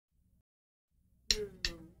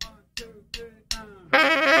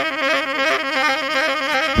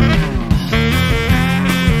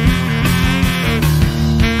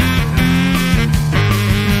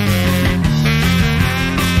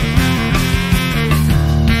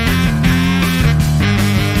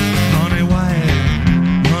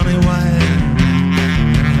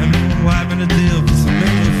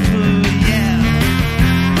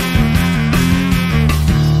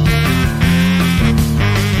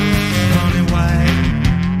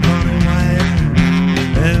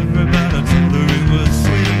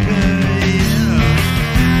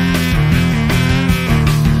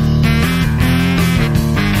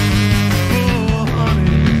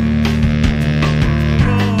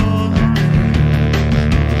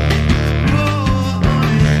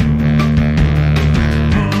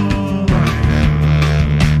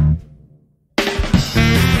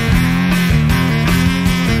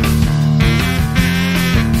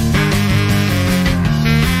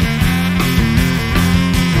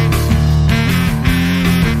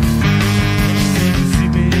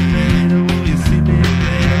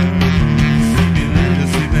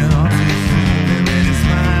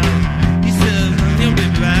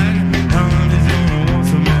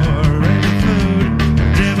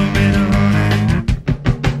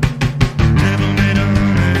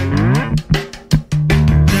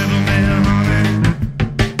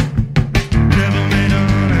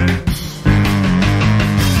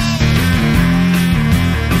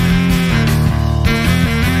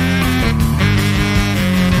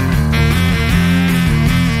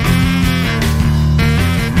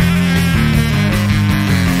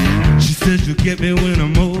says you'll get me when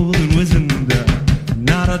I'm old and wizened.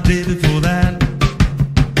 Not a day before that.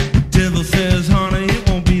 The devil says, honey, it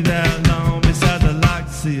won't be that long. Besides, I like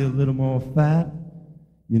to see a little more fat.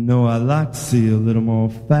 You know I like to see a little more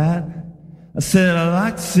fat. I said I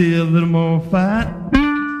like to see a little more fat.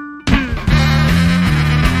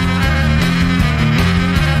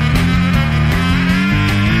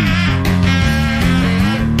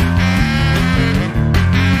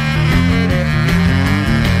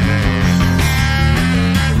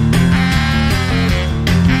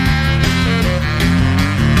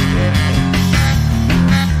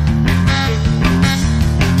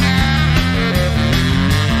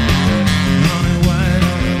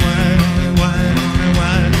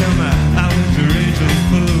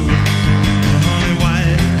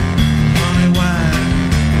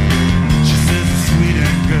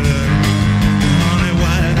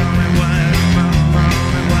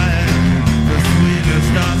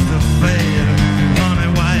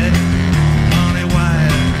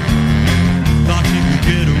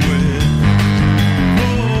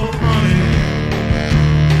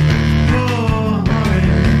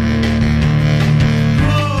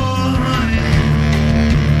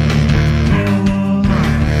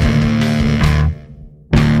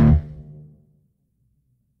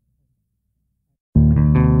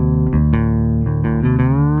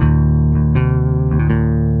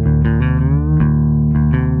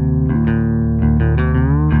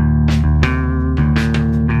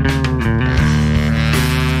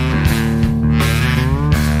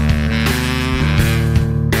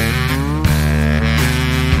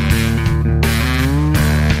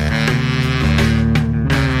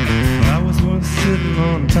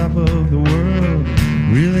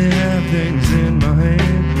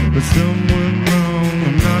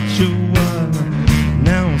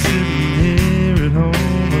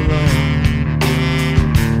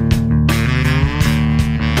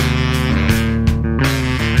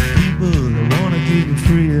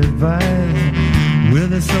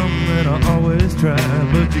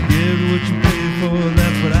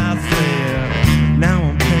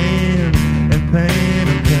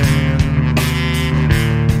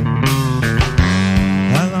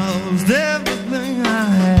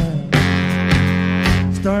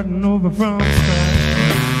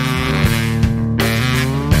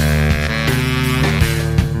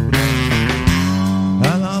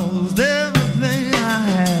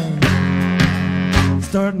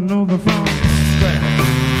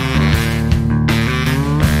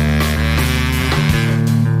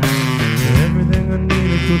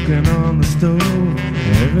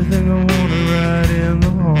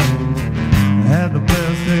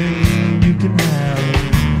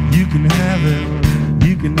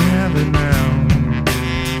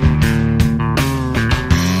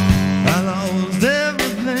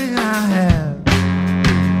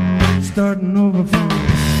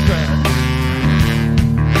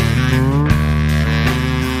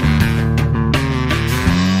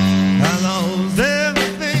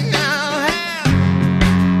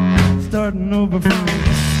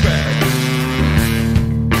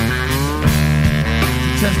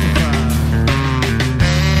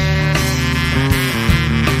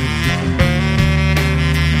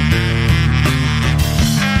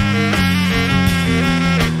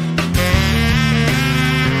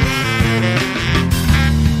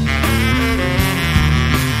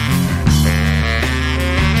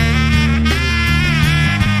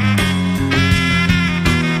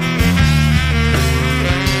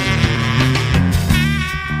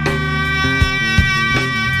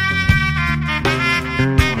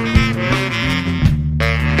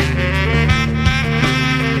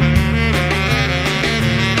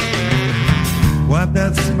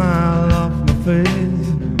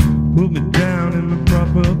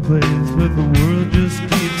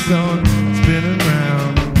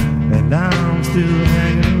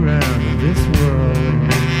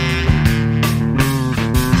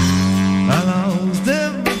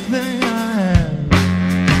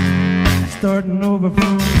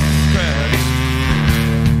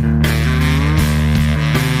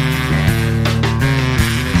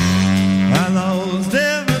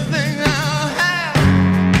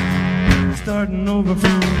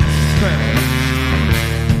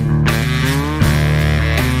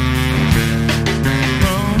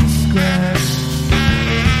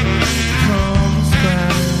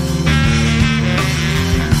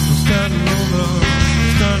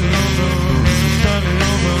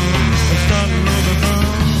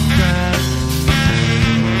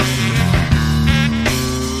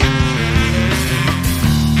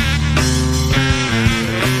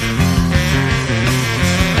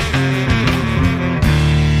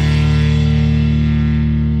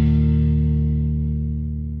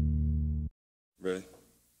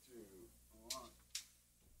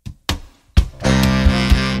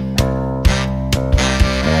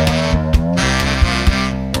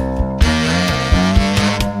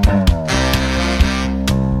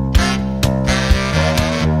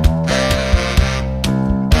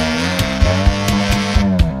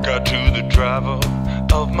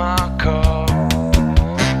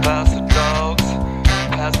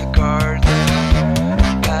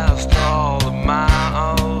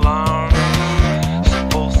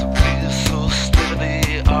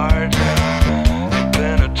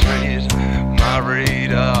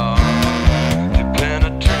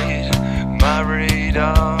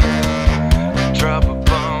 radar. You drop a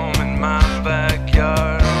bomb in my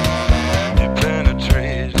backyard. You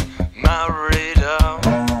penetrate my radar.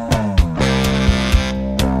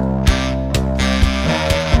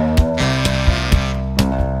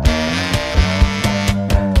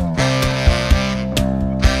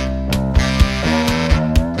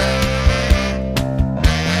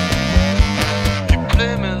 You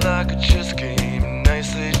play me like a chess game,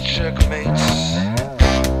 nicely checkmates.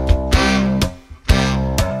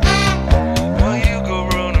 While you go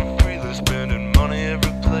running freely, spending money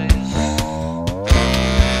every place.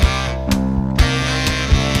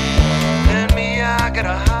 And me, I got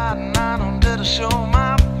a hide and I don't dare to show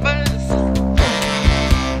my face.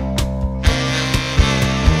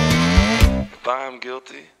 If I'm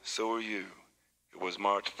guilty, so are you. It was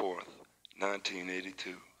March 4th,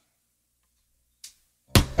 1982.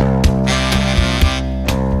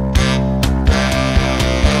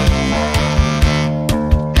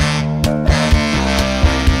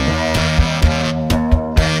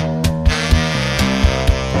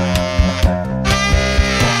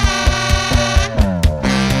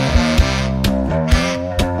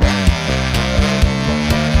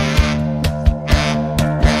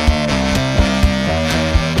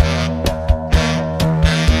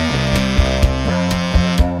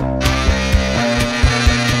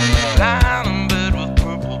 Lying in bed with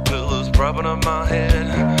purple pillows propping up my head,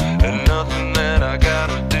 and nothing that I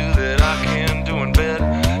gotta do that I can't do in bed.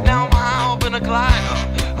 Now I'm high up in a glider,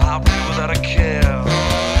 I'll be without a care.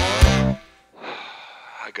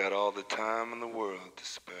 I got all the time in the world to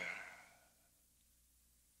spare.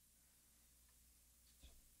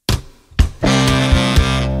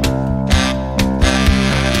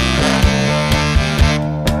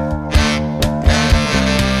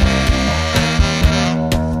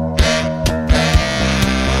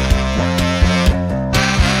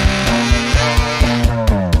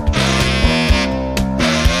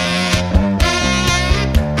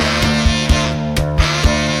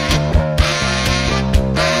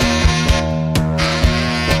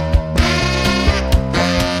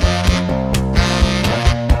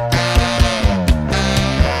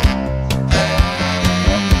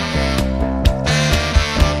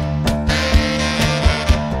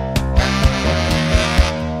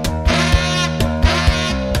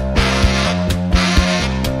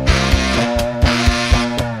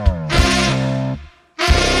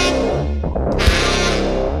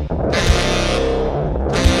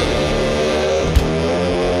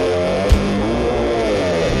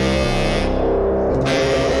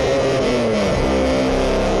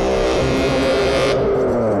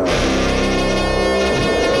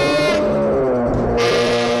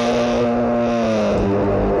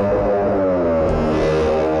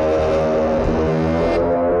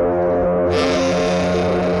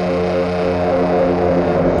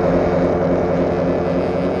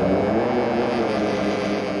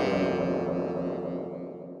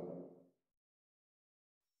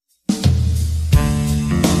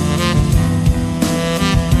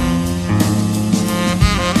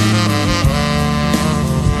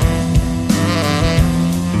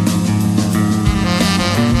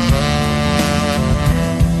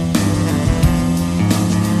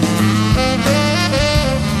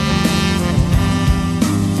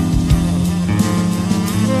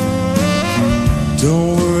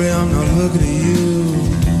 Don't worry, I'm not looking at you.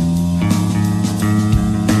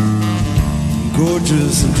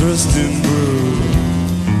 Gorgeous and dressed in blue.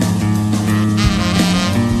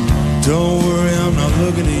 Don't worry, I'm not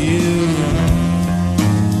looking at you.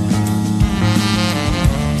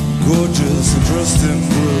 Gorgeous and dressed in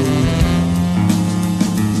blue.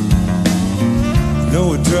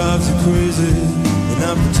 Know it drives you crazy when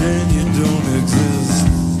I pretend you don't exist.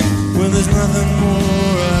 When there's nothing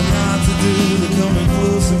more I'd like to do than come in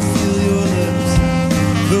close and feel your lips.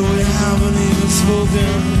 Though we haven't even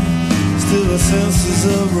spoken, still a senses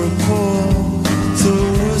of rapport. So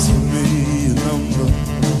whisper me a number,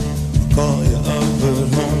 call you up at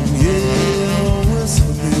home. Yeah,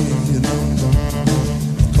 whisper me a number,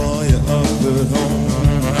 call you up at home.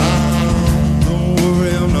 Don't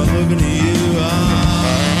worry, I'm not looking at you.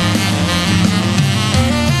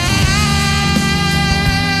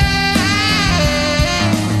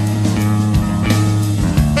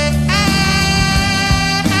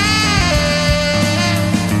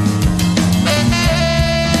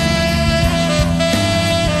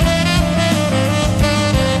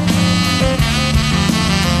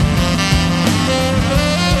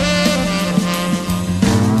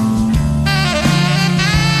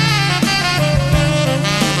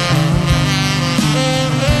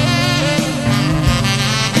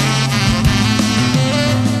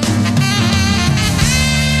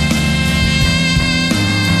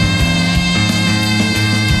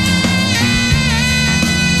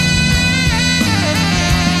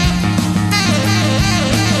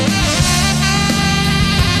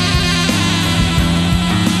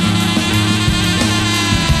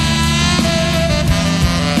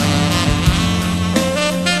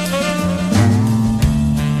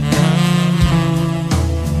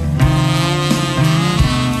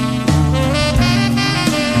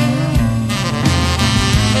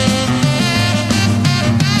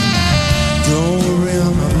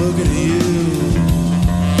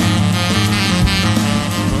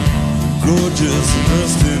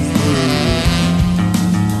 dressed in blue.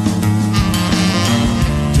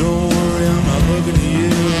 Don't worry, I'm not looking at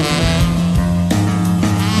you.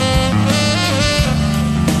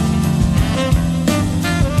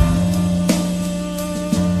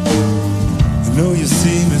 I know you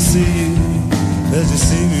see me as you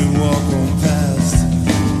see me walk on past.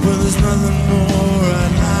 Well, there's nothing more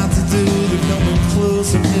I'd like to do than come close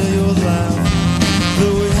and hear your laugh.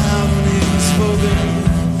 Though we haven't even spoken,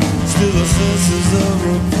 still our senses of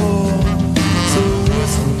rapport. So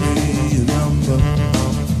whisper me your number,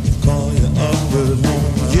 call you up at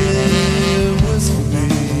home. Yeah, whisper me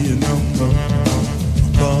your number,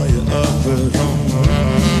 call you up at home.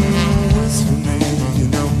 Whisper me your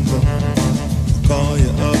number, call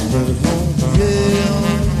you up at home. Yeah,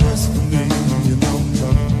 whisper me your number.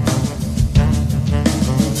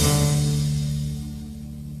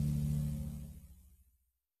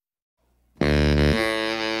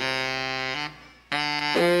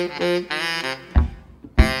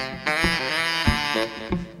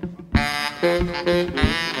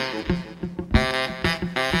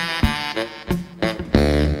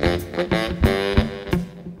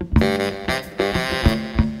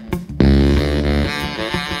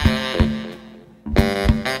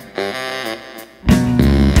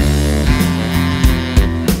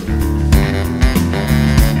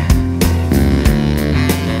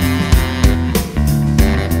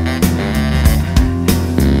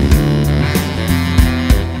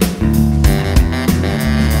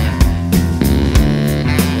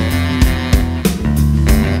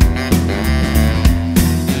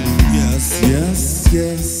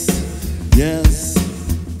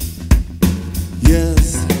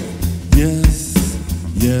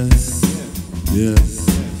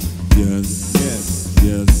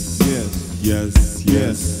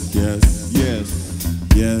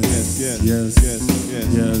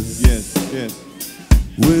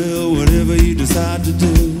 Well, whatever you decide to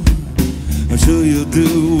do, I'm sure you'll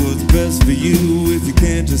do what's best for you. If you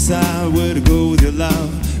can't decide where to go with your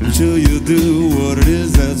life, I'm sure you'll do what it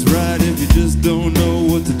is that's right. If you just don't know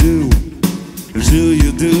what to do, I'm sure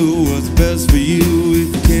you'll do what's best for you.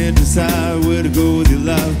 If you can't decide where to go with your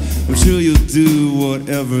life, I'm sure you'll do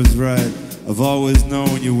whatever's right. I've always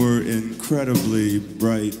known you were incredibly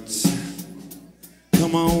bright.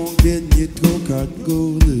 Come on, get in your go-kart and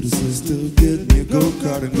go, little sister. Get in your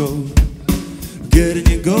go-kart and go. Get in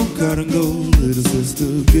your go-kart and go, little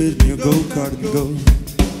sister. Get in your go-kart and go.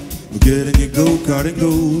 Get in your go-kart and go,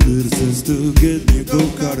 little sister. Get in your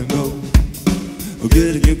go-kart and go.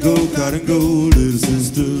 Get in your go-kart and go, little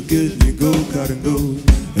sister. Get in your go-kart and go.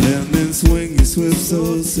 And then swing your swift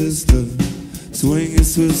sword, sister. Swing your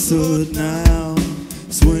swift sword now.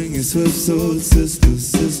 Swing your swift sword, sister,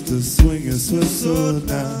 sister. Swing your swift sword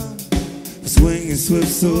now. Swing your swift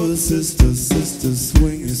sword, sister, sister.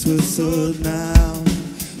 Swing your swift sword now.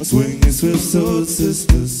 Swing your swift sword,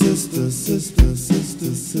 sister, sister, sister,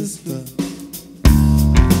 sister, sister.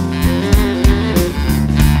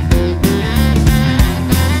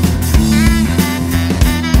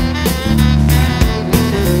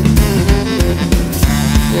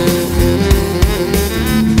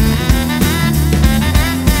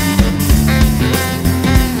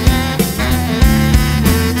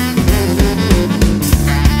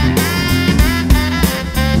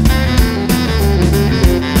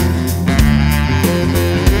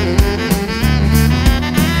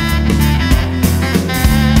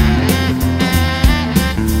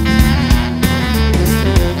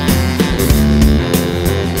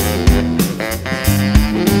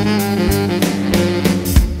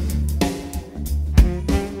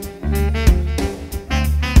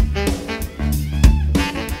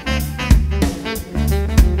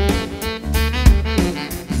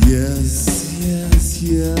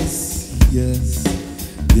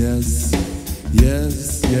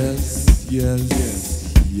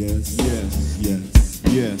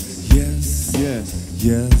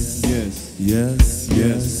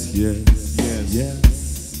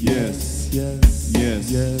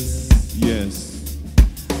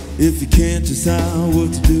 If you can't decide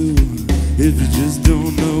what to do, if you just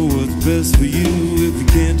don't know what's best for you, if you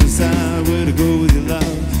can't decide where to go with your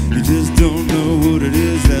life, you just don't know what it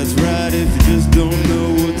is that's right. If you just don't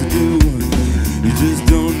know what to do, you just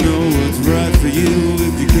don't know what's right for you.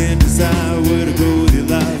 If you can't decide where to go with your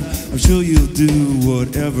life, I'm sure you'll do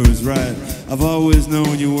whatever's right. I've always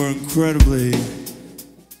known you were incredibly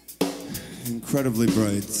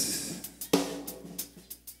bright.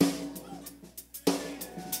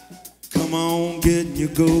 Come on, get in your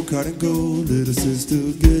go-kart and go, little sister.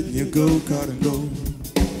 Get in your go-kart and go.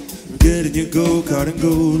 Get in your go-kart and go,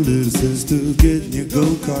 little sister. Get in your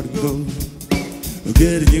go-kart and go.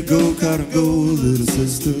 Get in your go-kart and go, little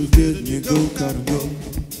sister. Get in your go-kart and go.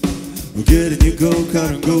 Get in your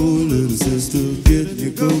go-kart and go, little sister. Get in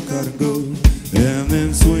your go-kart and go. And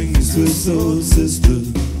then swing your Swiss sword, sister.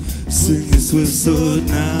 Swing your Swiss sword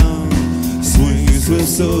now. Swing your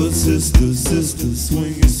Swiss sword, sister, sister.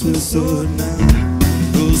 Swing your Swiss sword now.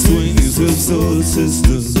 Go swing your Swiss sword,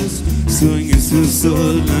 sister. Swing your Swiss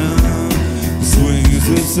sword now. Swing your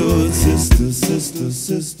Swiss sword, sister, sister,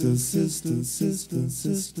 sister, sister, sister,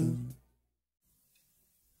 sister.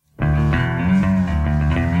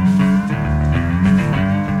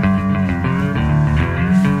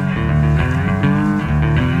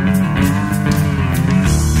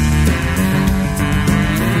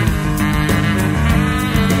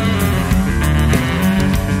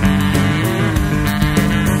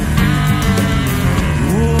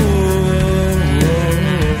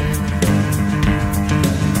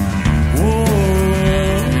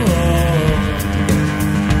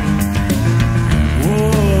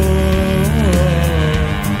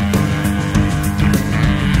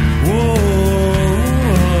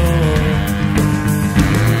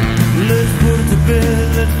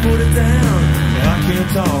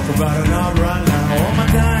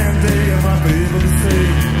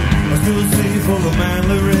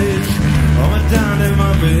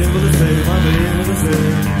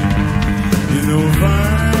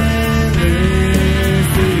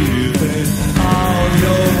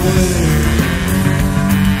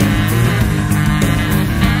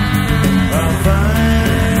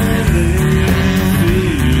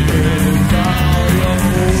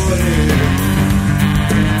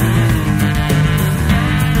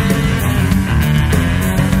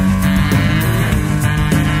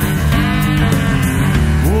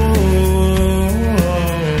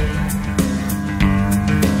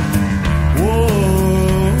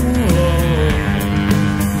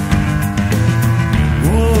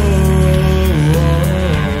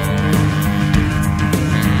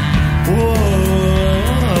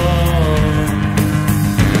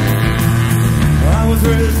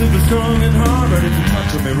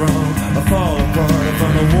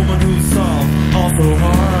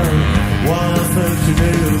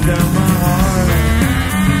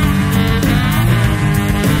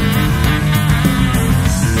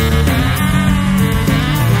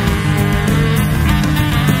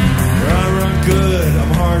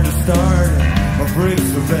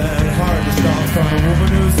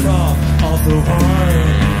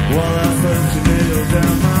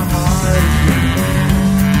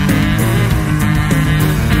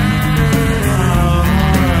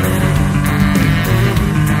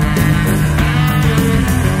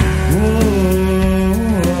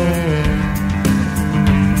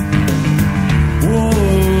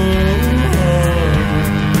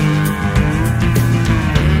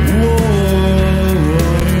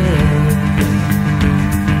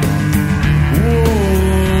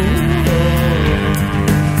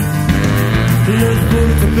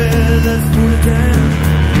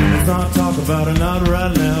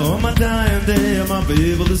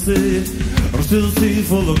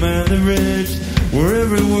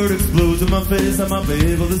 I might be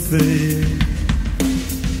able to see.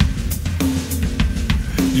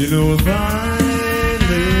 You know if I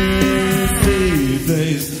see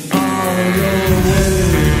things all your way,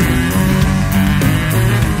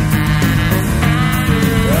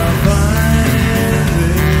 I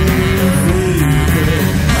finally see things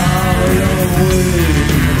all your way.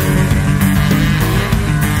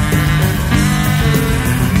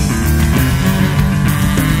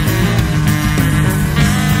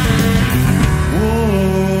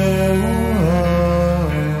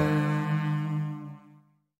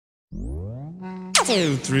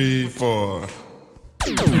 Two, three, four.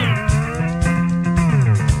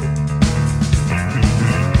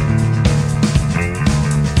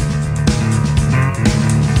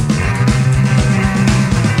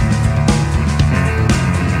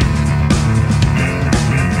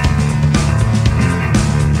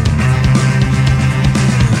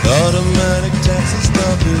 Automatic taxi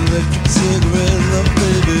stop, electric cigarette, love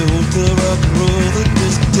baby, hotel rock and roll, the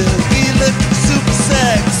discotheque, electric super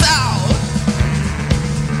sex. Ow!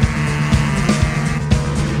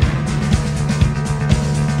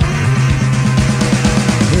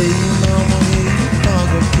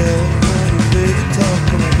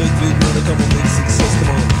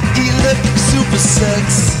 Electric super sex.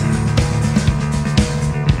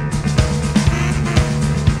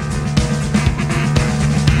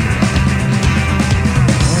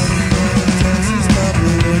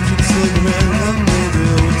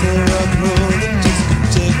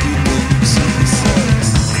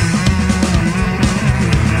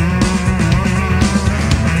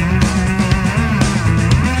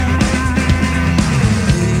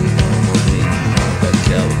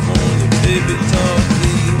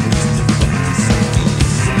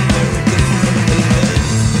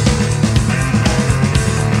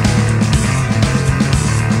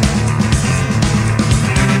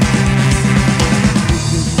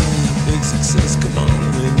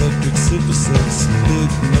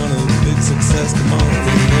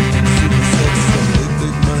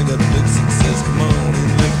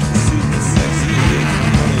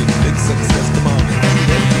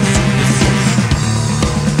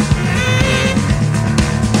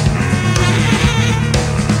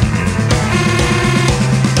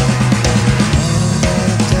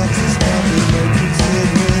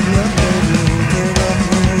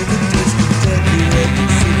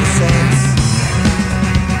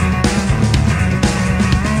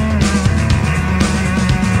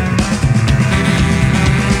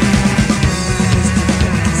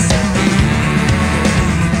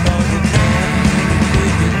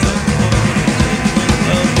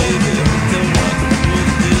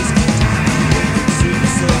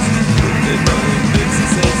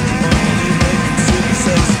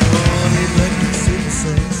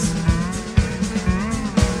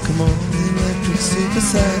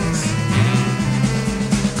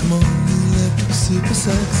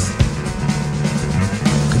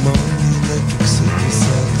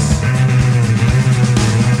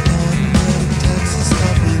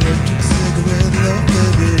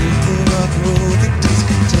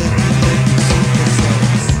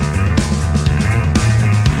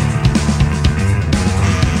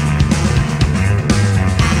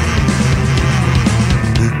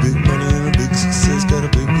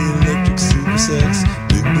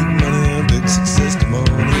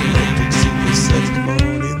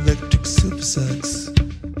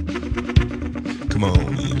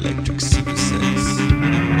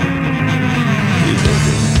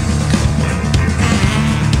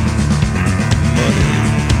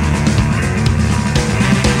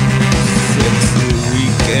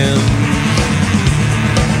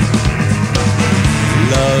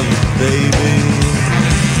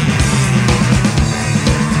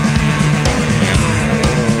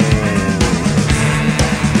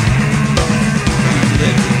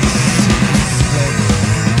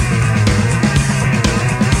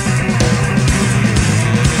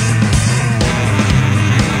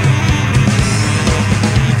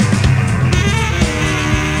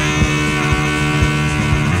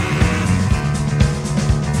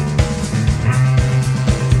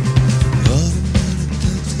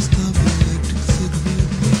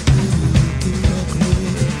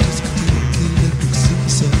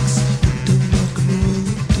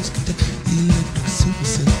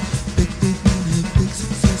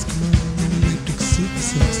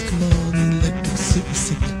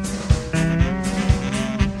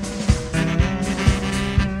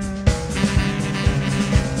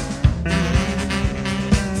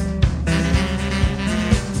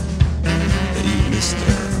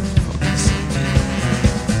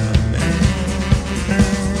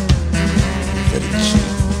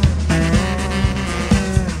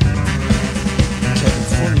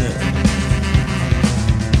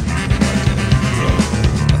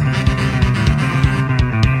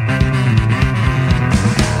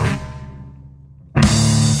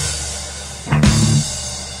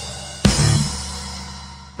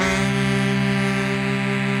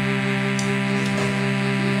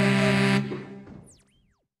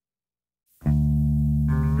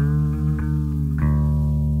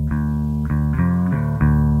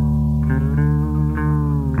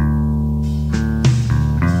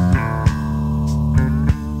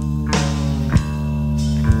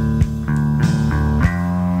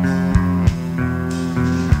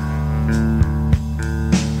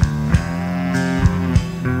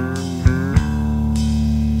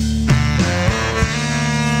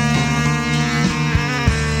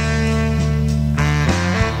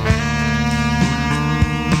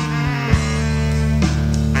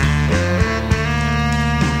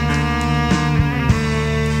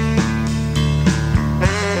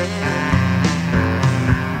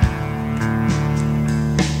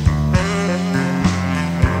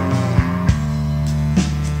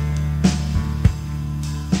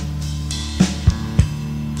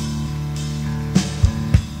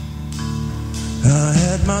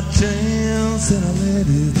 my chance and I let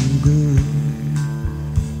it go.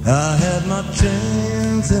 I had my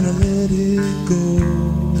chance and I let it go.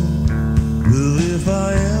 Well, if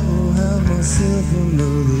I ever have myself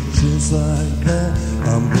another chance like that,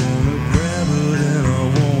 I'm gonna grab it and I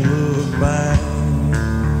won't look back.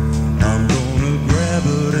 I'm gonna grab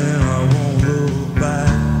it and I won't look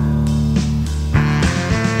back.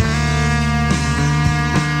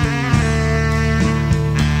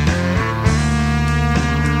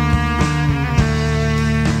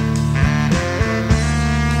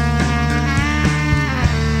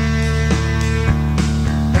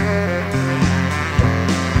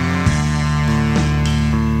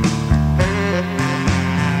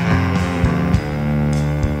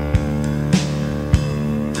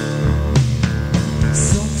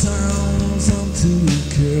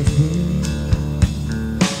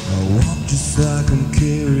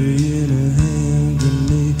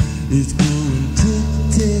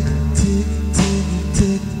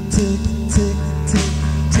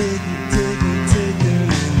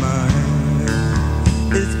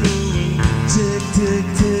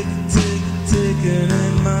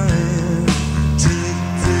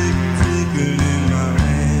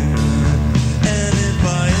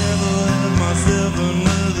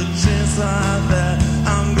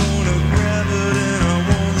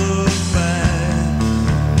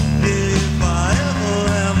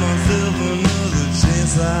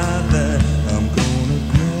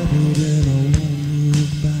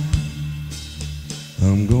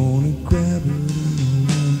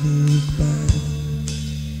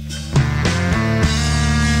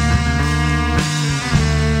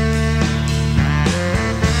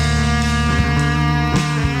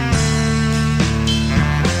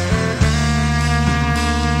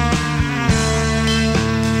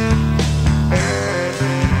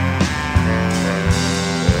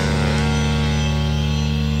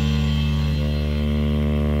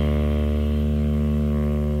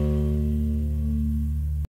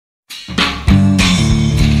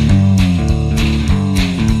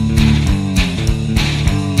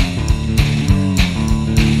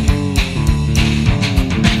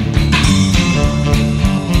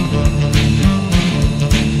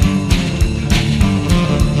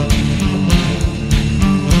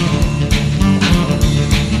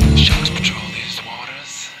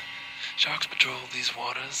 Sharks patrol these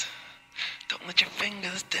waters. Don't let your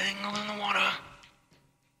fingers dangle in the water.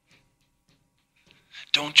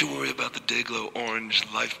 Don't you worry about the Dayglow Orange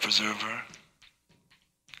Life Preserver.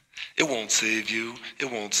 It won't save you,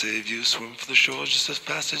 it won't save you. Swim for the shore just as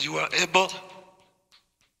fast as you are able.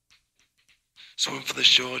 Swim for the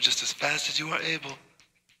shore just as fast as you are able.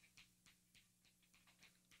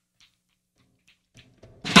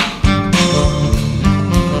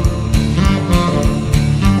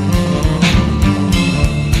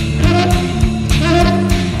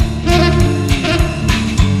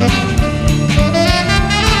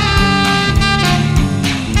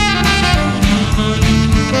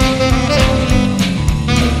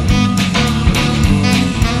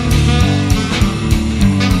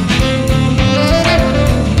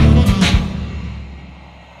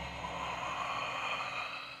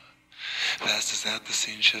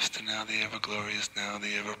 Now, the ever-glorious now,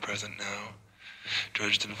 the ever-present now,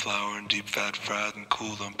 dredged in flour and deep fat fried and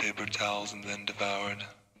cooled on paper towels and then devoured.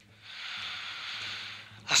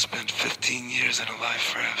 I spent 15 years in a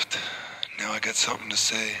life raft. Now I got something to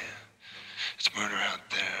say. It's murder out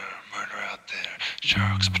there, murder out there.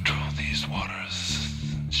 Sharks patrol these waters.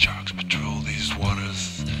 Sharks patrol these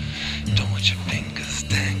waters. Don't let your fingers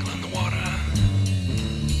dangle in the water.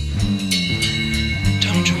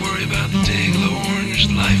 Don't you worry about the Dayglow Orange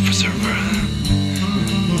Life Preserver.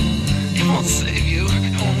 It won't save you,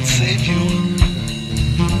 it won't save you.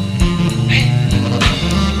 Hey.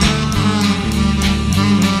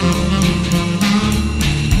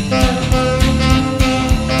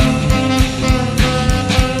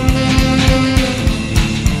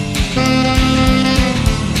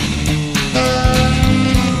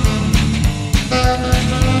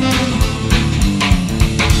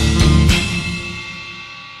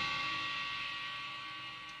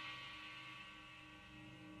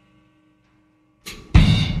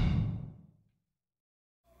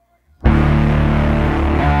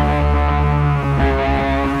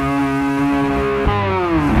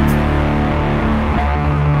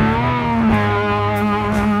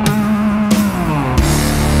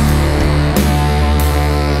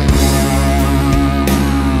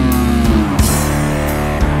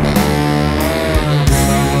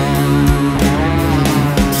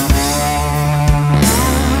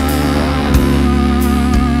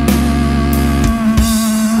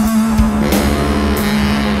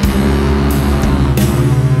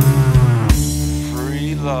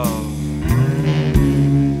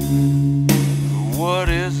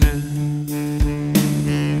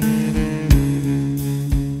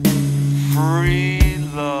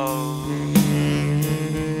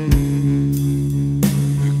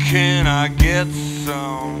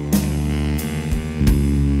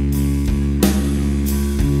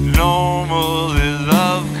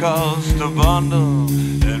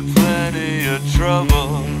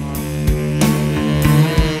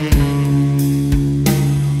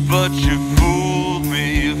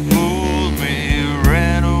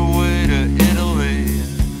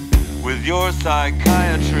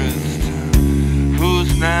 Psychiatrist,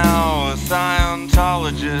 who's now a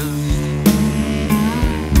Scientologist.